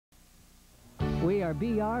We are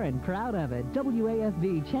BR and proud of it.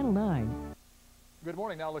 WAFB Channel 9. Good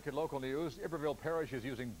morning. Now look at local news. Iberville Parish is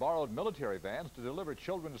using borrowed military vans to deliver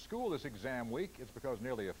children to school this exam week. It's because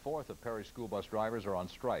nearly a fourth of parish school bus drivers are on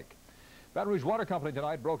strike. Baton Rouge Water Company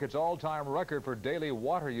tonight broke its all-time record for daily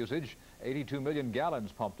water usage. 82 million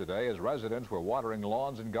gallons pumped today as residents were watering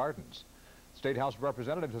lawns and gardens. State House of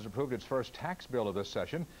Representatives has approved its first tax bill of this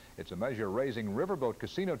session. It's a measure raising riverboat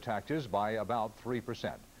casino taxes by about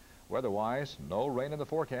 3%. Weather-wise, no rain in the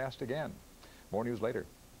forecast again. More news later.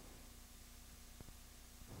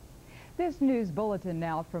 This news bulletin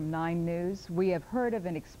now from 9 News. We have heard of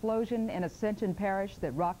an explosion in Ascension Parish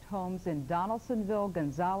that rocked homes in Donaldsonville,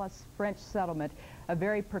 Gonzales, French Settlement, a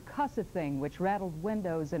very percussive thing which rattled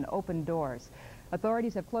windows and opened doors.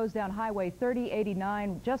 Authorities have closed down Highway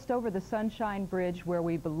 3089 just over the Sunshine Bridge where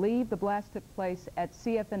we believe the blast took place at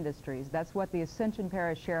CF Industries. That's what the Ascension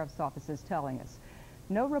Parish Sheriff's Office is telling us.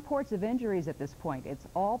 No reports of injuries at this point. It's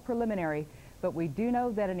all preliminary, but we do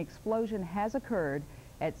know that an explosion has occurred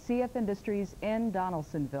at CF Industries in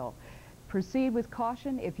Donaldsonville. Proceed with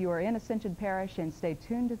caution if you are in Ascension Parish and stay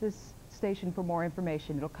tuned to this station for more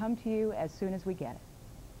information. It'll come to you as soon as we get it.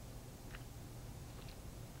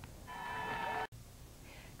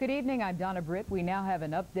 Good evening, I'm Donna Britt. We now have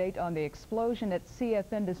an update on the explosion at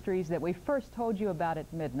CF Industries that we first told you about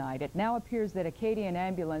at midnight. It now appears that Acadian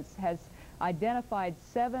Ambulance has identified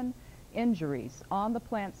 7 injuries on the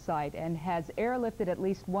plant site and has airlifted at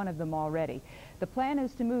least one of them already. The plan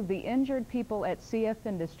is to move the injured people at CF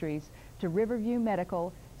Industries to Riverview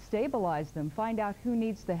Medical, stabilize them, find out who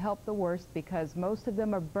needs the help the worst because most of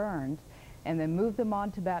them are burned, and then move them on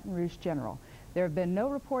to Baton Rouge General. There have been no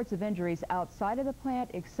reports of injuries outside of the plant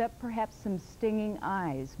except perhaps some stinging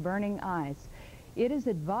eyes, burning eyes. It is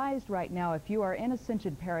advised right now if you are in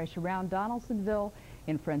Ascension Parish around Donaldsonville,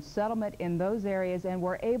 in French Settlement, in those areas, and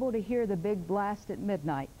were able to hear the big blast at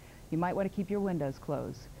midnight, you might want to keep your windows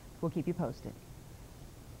closed. We'll keep you posted.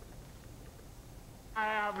 I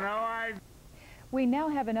have no idea. We now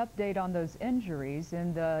have an update on those injuries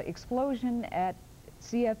in the explosion at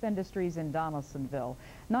CF Industries in Donaldsonville.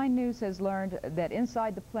 9 News has learned that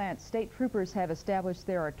inside the plant, state troopers have established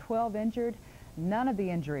there are 12 injured. None of the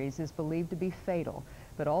injuries is believed to be fatal,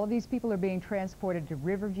 but all of these people are being transported to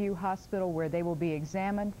Riverview Hospital where they will be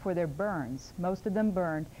examined for their burns, most of them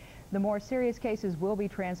burned. The more serious cases will be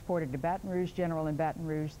transported to Baton Rouge General in Baton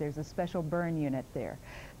Rouge. There's a special burn unit there.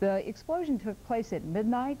 The explosion took place at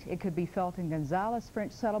midnight. It could be felt in Gonzales,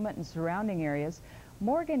 French Settlement, and surrounding areas.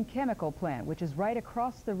 Morgan Chemical Plant, which is right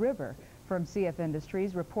across the river from CF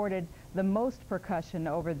Industries, reported the most percussion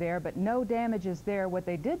over there, but no damages there. What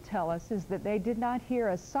they did tell us is that they did not hear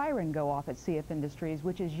a siren go off at CF Industries,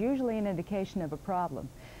 which is usually an indication of a problem.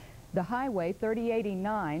 The Highway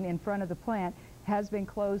 3089 in front of the plant has been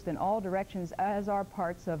closed in all directions, as are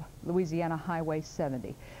parts of Louisiana Highway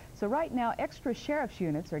 70. So right now, extra sheriff's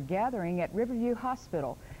units are gathering at Riverview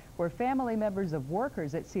Hospital, where family members of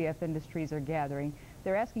workers at CF Industries are gathering.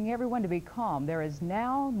 They're asking everyone to be calm. There is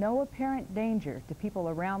now no apparent danger to people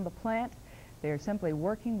around the plant. They are simply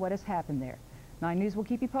working what has happened there. 9 News will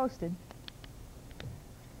keep you posted.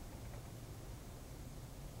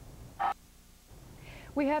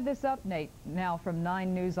 We have this update now from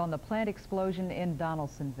 9 News on the plant explosion in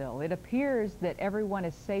Donaldsonville. It appears that everyone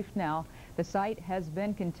is safe now. The site has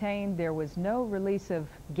been contained. There was no release of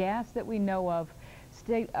gas that we know of.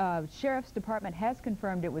 State Sheriff's Department has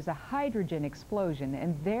confirmed it was a hydrogen explosion,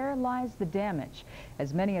 and there lies the damage.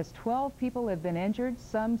 As many as 12 people have been injured.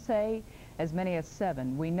 Some say as many as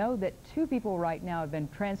 7. We know that 2 people right now have been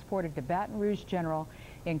transported to Baton Rouge General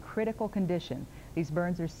in critical condition. These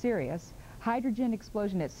burns are serious. Hydrogen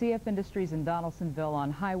explosion at CF Industries in Donaldsonville on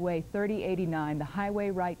Highway 3089. The highway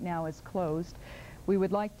right now is closed. We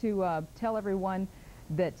would like to tell everyone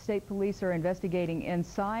that state police are investigating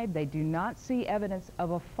inside. They do not see evidence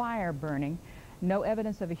of a fire burning, no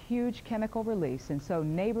evidence of a huge chemical release, and so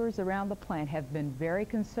neighbors around the plant have been very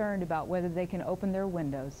concerned about whether they can open their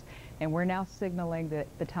windows, and we're now signaling that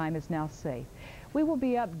the time is now safe. We will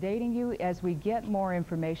be updating you as we get more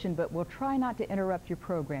information, but we'll try not to interrupt your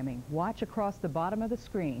programming. Watch across the bottom of the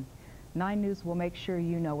screen. 9 News will make sure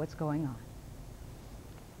you know what's going on.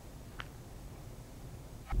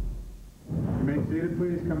 Remain seated,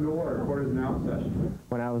 please. Come to order. Court is now in session.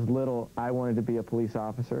 When I was little, I wanted to be a police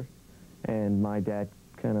officer, and my dad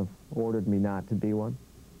kind of ordered me not to be one.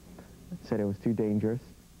 Said it was too dangerous.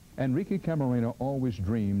 Enrique Camarena always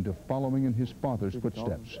dreamed of following in his father's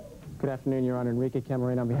footsteps. Good afternoon, Your Honor. Enrique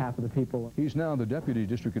Camarena on behalf of the people. He's now the Deputy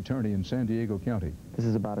District Attorney in San Diego County. This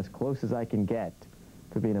is about as close as I can get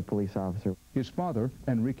to being a police officer. His father,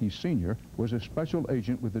 Enrique Sr., was a special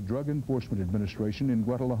agent with the Drug Enforcement Administration in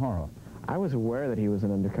Guadalajara. I was aware that he was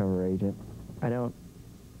an undercover agent.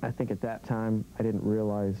 I think at that time I didn't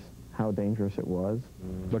realize how dangerous it was.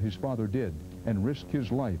 But his father did, and risked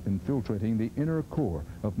his life infiltrating the inner core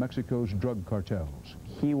of Mexico's drug cartels.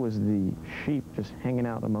 He was the sheep just hanging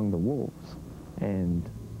out among the wolves, and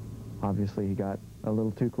obviously he got a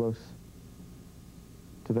little too close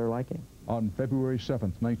to their liking. On February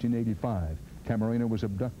 7th, 1985, Camarena was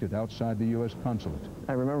abducted outside the U.S. consulate.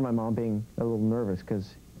 I remember my mom being a little nervous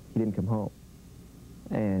because he didn't come home,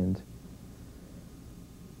 and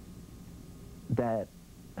that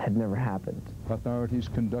had never happened. Authorities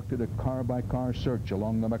conducted a car-by-car search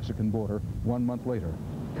along the Mexican border. 1 month later,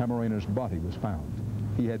 Camarena's body was found.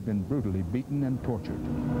 He had been brutally beaten and tortured.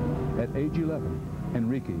 At age 11,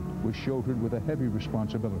 Enrique was shouldered with a heavy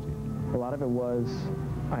responsibility. A lot of it was,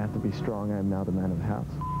 I have to be strong, I am now the man of the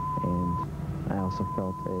house. And I also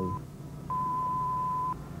felt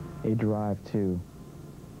a drive to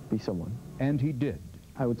be someone. And he did.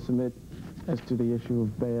 I would submit as to the issue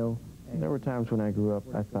of bail. There were times when I grew up,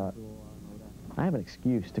 I thought, I have an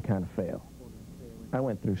excuse to kind of fail. I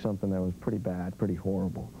went through something that was pretty bad, pretty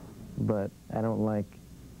horrible, but I don't like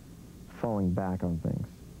falling back on things.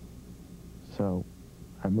 So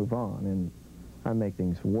I move on and I make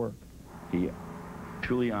things work. He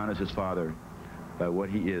truly honors his father by what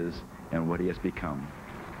he is and what he has become.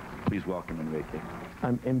 Please welcome Enrique.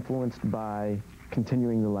 I'm influenced by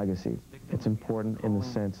continuing the legacy. It's important in the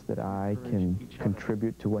sense that I can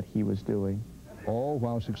contribute to what he was doing. All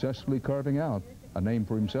while successfully carving out a name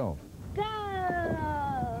for himself.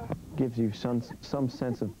 Gives you some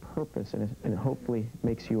sense of purpose, and it hopefully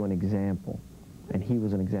makes you an example. And he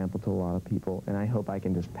was an example to a lot of people, and I hope I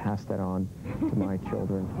can just pass that on to my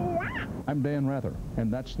children. I'm Dan Rather,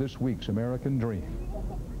 and that's this week's American Dream.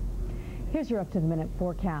 Here's your up-to-the-minute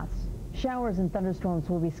forecast. Showers and thunderstorms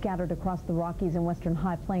will be scattered across the Rockies and western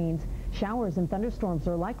high plains. Showers and thunderstorms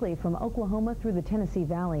are likely from Oklahoma through the Tennessee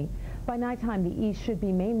Valley. By nighttime, the east should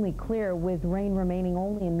be mainly clear, with rain remaining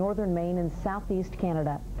only in northern Maine and southeast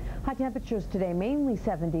Canada. High temperatures today, mainly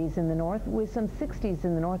 70s in the north, with some 60s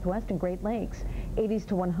in the northwest and Great Lakes, 80s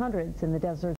to 100s in the desert.